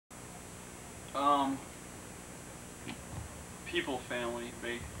Um, people family.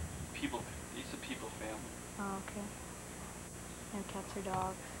 People. It's a people family. Oh, okay. No cats or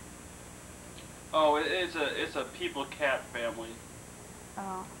dogs. Oh, it's a people cat family.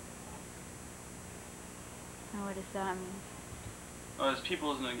 Oh. And what does that mean? Oh, there's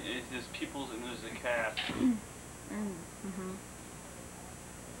peoples and there's peoples and there's a cat. Mm-hmm.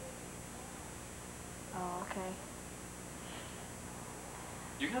 Oh, okay.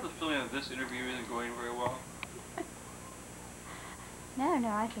 You have the feeling that this interview isn't going very well? No,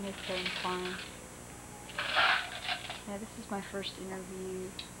 I think it's going fine. Yeah, this is my first interview.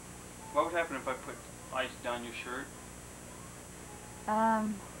 What would happen if I put ice down your shirt?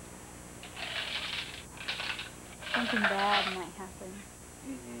 Something bad might happen.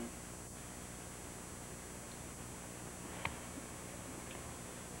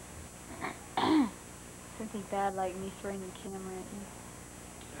 Mm-hmm. Something bad like me throwing the camera at you.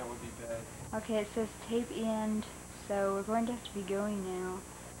 That would be bad. Okay, it says tape end, so we're going to have to be going now.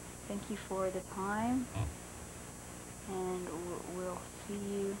 Thank you for the time, and we'll see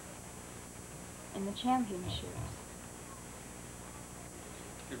you in the championships.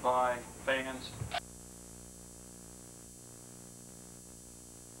 Goodbye, fans.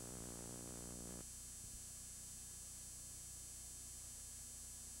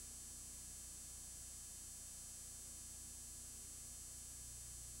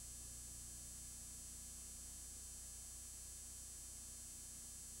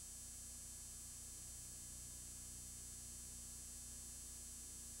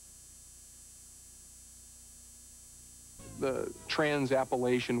 The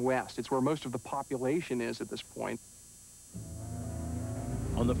Trans-Appalachian West. It's where most of the population is at this point.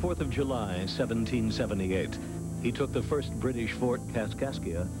 On the 4th of July, 1778, he took the first British fort,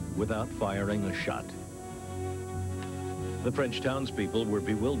 Kaskaskia, without firing a shot. The French townspeople were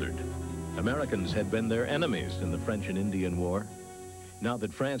bewildered. Americans had been their enemies in the French and Indian War. Now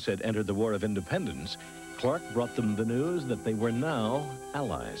that France had entered the War of Independence, Clark brought them the news that they were now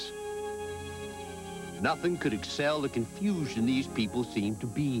allies. Nothing could excel the confusion these people seemed to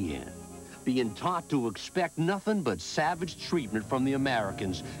be in. Being taught to expect nothing but savage treatment from the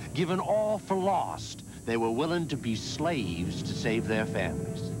Americans, given all for lost, they were willing to be slaves to save their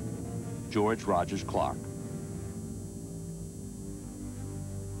families. George Rogers Clark.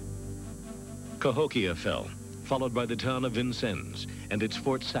 Cahokia fell, followed by the town of Vincennes and its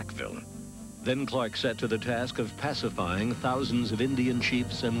Fort Sackville. Then Clark set to the task of pacifying thousands of Indian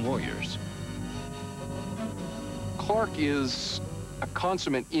chiefs and warriors. Clark is a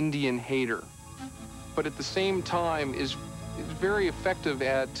consummate Indian hater, but at the same time is very effective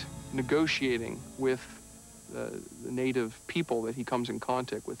at negotiating with the native people that he comes in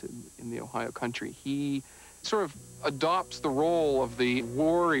contact with in the Ohio country. He sort of adopts the role of the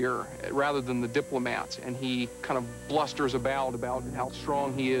warrior rather than the diplomat, and he kind of blusters about how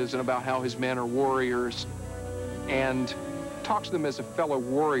strong he is and about how his men are warriors, and talks to them as a fellow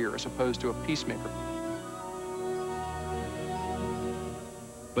warrior as opposed to a peacemaker.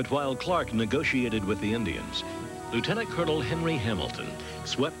 But while Clark negotiated with the Indians, Lieutenant Colonel Henry Hamilton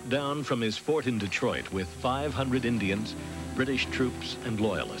swept down from his fort in Detroit with 500 Indians, British troops, and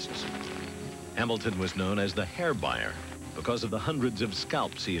loyalists. Hamilton was known as the hair buyer because of the hundreds of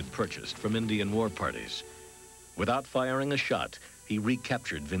scalps he had purchased from Indian war parties. Without firing a shot, he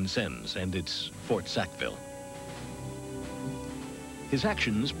recaptured Vincennes and its Fort Sackville. His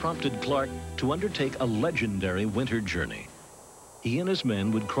actions prompted Clark to undertake a legendary winter journey. He and his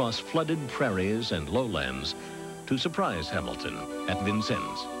men would cross flooded prairies and lowlands to surprise Hamilton at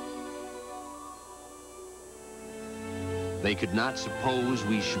Vincennes. They could not suppose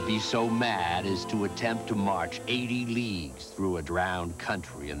we should be so mad as to attempt to march 80 leagues through a drowned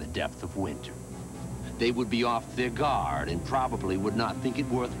country in the depth of winter. They would be off their guard and probably would not think it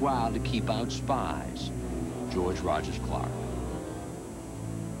worthwhile to keep out spies. George Rogers Clark.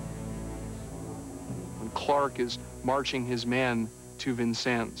 When Clark is marching his men to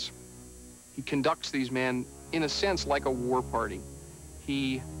Vincennes, he conducts these men, in a sense, like a war party.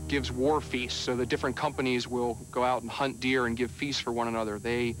 He gives war feasts so that different companies will go out and hunt deer and give feasts for one another.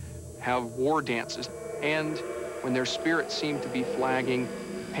 They have war dances. And when their spirits seem to be flagging,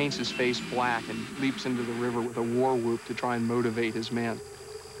 he paints his face black and leaps into the river with a war whoop to try and motivate his men.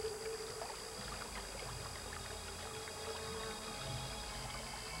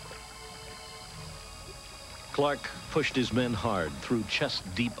 Clark pushed his men hard through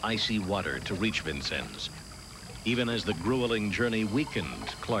chest-deep icy water to reach Vincennes. Even as the grueling journey weakened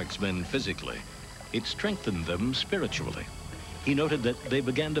Clark's men physically, it strengthened them spiritually. He noted that they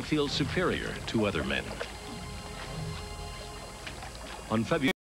began to feel superior to other men. On February